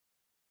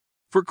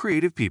For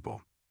creative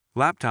people,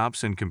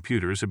 laptops and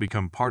computers have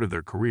become part of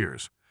their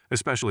careers,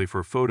 especially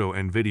for photo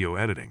and video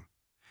editing.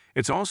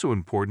 It's also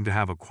important to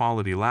have a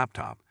quality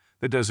laptop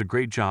that does a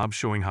great job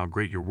showing how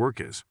great your work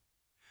is.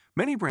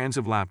 Many brands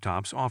of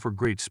laptops offer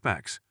great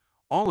specs,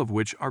 all of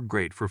which are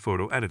great for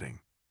photo editing.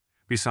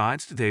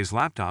 Besides, today's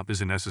laptop is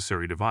a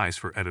necessary device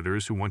for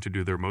editors who want to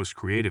do their most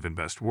creative and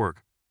best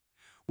work.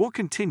 We'll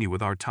continue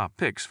with our top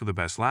picks for the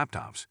best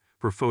laptops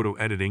for photo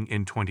editing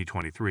in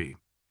 2023.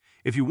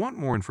 If you want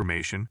more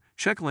information,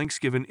 check links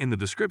given in the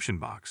description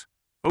box.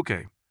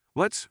 Okay,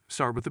 let's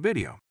start with the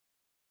video.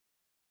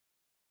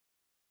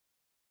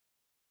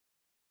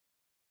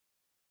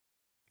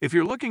 If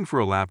you're looking for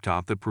a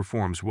laptop that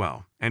performs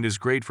well and is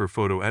great for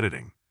photo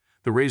editing,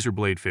 the Razer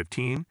Blade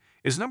 15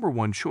 is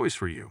 #1 choice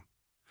for you.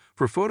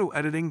 For photo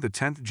editing, the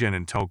 10th Gen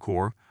Intel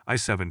Core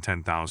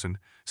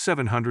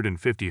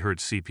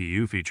i7-10750Hz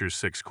CPU features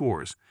 6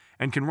 cores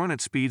and can run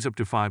at speeds up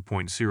to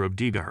 5.0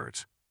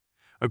 GHz.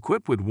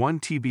 Equipped with 1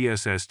 TB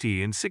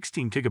SSD and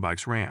 16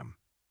 GB RAM.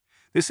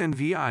 This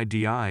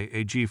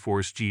NVIDIA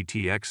GeForce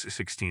GTX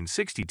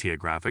 1660 Ti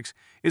graphics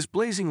is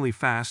blazingly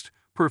fast,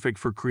 perfect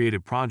for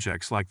creative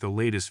projects like the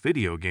latest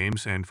video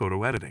games and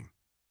photo editing.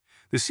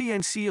 The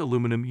CNC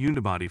aluminum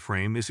unibody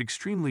frame is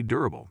extremely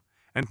durable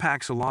and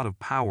packs a lot of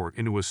power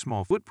into a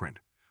small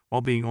footprint,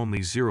 while being only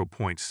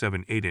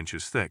 0.78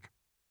 inches thick.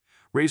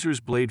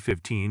 Razer's Blade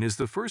 15 is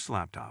the first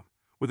laptop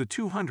with a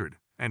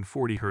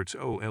 240Hz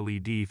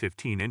OLED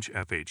 15-inch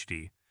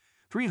FHD,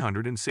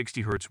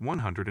 360Hz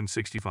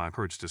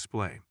 165Hz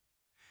display.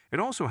 It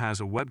also has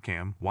a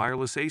webcam,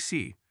 wireless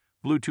AC,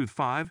 Bluetooth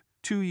 5,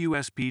 2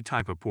 USB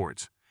Type-A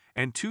ports,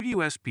 and 2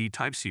 USB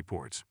Type-C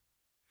ports.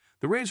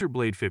 The Razer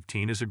Blade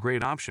 15 is a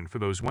great option for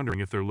those wondering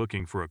if they're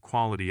looking for a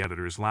quality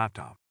editor's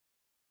laptop.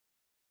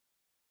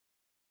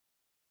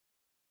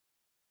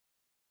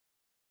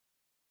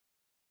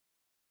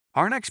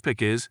 Our next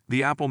pick is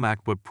the Apple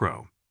MacBook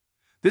Pro.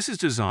 This is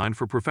designed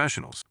for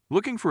professionals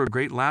looking for a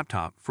great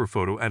laptop for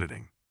photo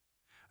editing.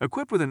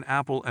 Equipped with an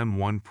Apple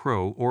M1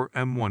 Pro or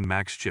M1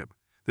 Max chip,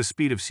 the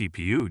speed of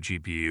CPU,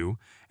 GPU,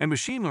 and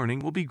machine learning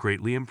will be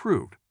greatly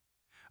improved.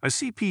 A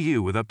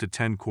CPU with up to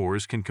 10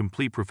 cores can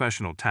complete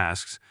professional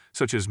tasks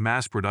such as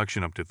mass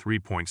production up to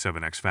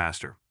 3.7x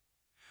faster.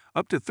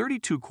 Up to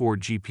 32-core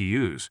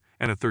GPUs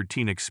and a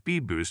 13x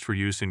speed boost for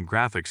use in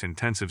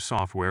graphics-intensive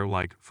software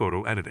like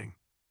photo editing.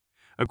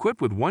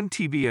 Equipped with 1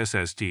 TB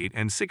SSD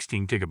and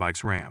 16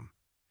 GB RAM.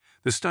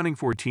 The stunning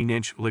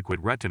 14-inch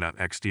Liquid Retina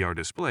XDR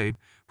display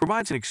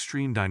provides an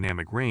extreme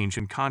dynamic range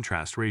and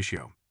contrast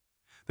ratio.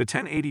 The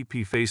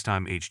 1080p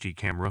FaceTime HD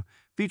camera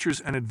features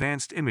an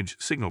advanced image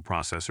signal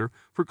processor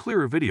for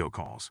clearer video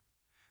calls.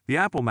 The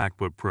Apple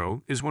MacBook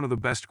Pro is one of the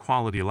best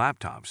quality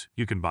laptops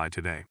you can buy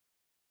today.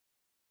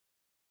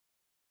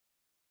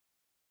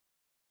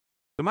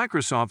 The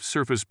Microsoft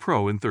Surface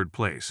Pro in third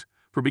place,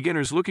 for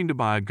beginners looking to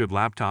buy a good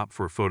laptop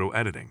for photo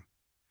editing.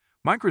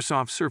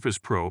 Microsoft Surface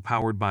Pro,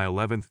 powered by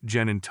 11th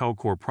Gen Intel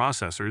Core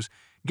processors,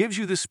 gives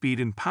you the speed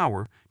and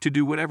power to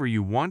do whatever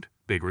you want,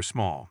 big or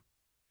small.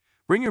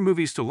 Bring your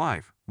movies to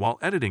life while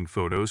editing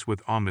photos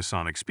with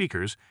Omnisonic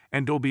speakers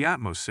and Dolby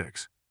Atmos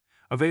 6.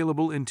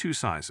 Available in 2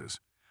 sizes,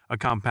 a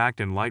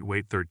compact and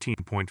lightweight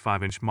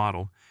 13.5-inch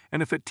model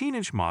and a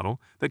 15-inch model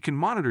that can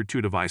monitor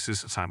 2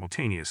 devices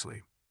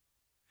simultaneously.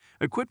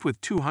 Equipped with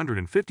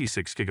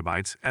 256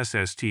 GB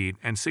SSD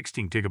and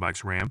 16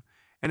 GB RAM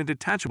and a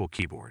detachable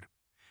keyboard.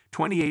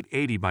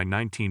 2880 by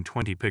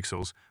 1920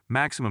 pixels,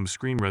 maximum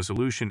screen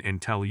resolution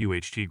Intel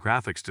UHD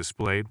graphics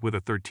display with a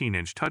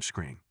 13-inch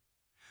touchscreen.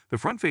 The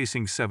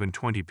front-facing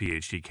 720p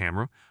HD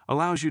camera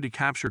allows you to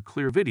capture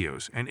clear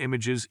videos and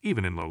images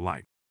even in low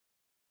light.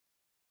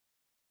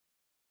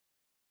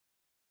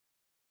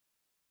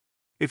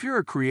 If you're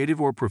a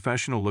creative or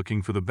professional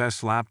looking for the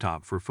best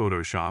laptop for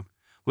Photoshop,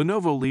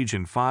 Lenovo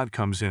Legion 5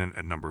 comes in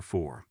at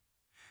 #4.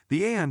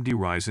 The AMD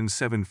Ryzen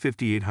 7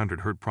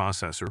 5800Hz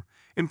processor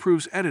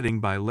improves editing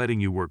by letting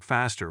you work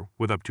faster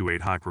with up to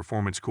 8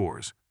 high-performance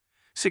cores,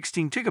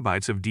 16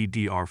 GB of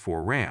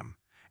DDR4 RAM,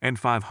 and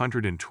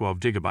 512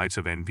 GB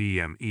of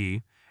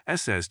NVMe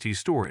SSD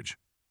storage.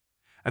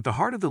 At the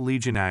heart of the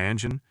Legion AI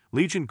engine,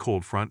 Legion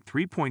ColdFront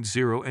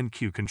 3.0 and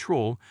Q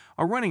Control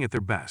are running at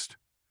their best.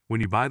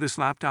 When you buy this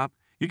laptop,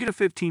 you get a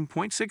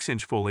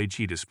 15.6-inch Full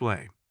HD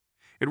display.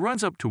 It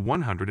runs up to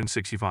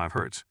 165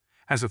 Hz,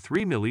 has a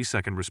 3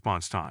 millisecond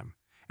response time,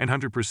 and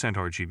 100%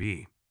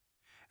 RGB.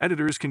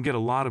 Editors can get a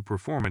lot of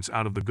performance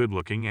out of the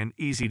good-looking and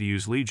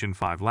easy-to-use Legion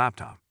 5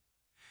 laptop.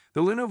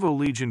 The Lenovo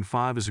Legion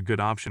 5 is a good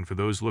option for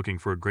those looking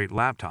for a great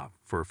laptop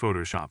for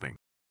photoshopping.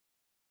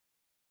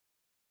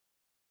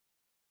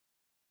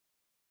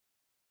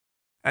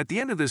 At the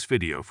end of this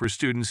video, for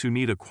students who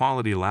need a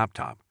quality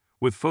laptop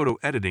with photo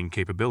editing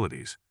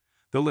capabilities,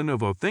 the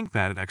Lenovo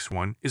ThinkPad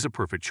X1 is a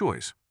perfect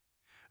choice.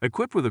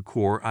 Equipped with a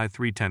Core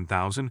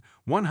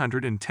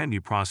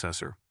i3-10110U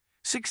processor,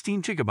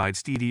 16 GB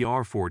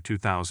DDR4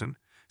 2000,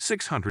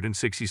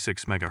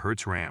 666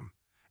 MHz RAM,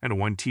 and a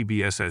 1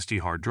 TB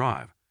SSD hard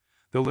drive,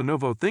 the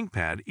Lenovo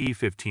ThinkPad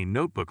E15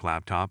 notebook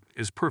laptop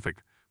is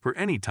perfect for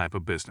any type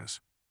of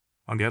business.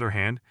 on the other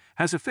hand,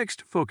 has a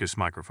fixed focus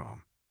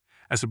microphone.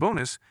 As a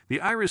bonus,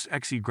 the Iris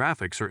Xe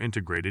graphics are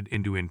integrated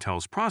into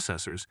Intel's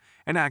processors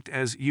and act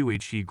as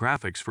UHD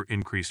graphics for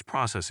increased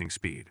processing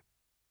speed.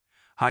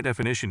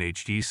 High-definition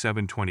HD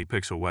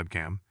 720-pixel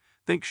webcam,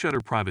 Think Shutter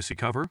privacy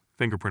cover,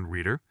 fingerprint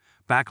reader,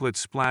 backlit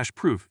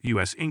splash-proof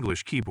US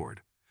English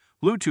keyboard,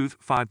 Bluetooth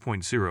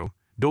 5.0,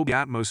 Dolby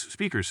Atmos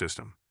speaker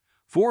system,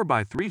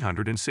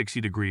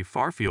 4x360-degree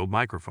far-field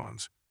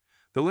microphones.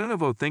 The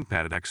Lenovo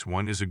ThinkPad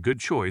X1 is a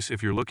good choice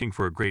if you're looking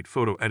for a great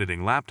photo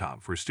editing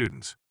laptop for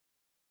students.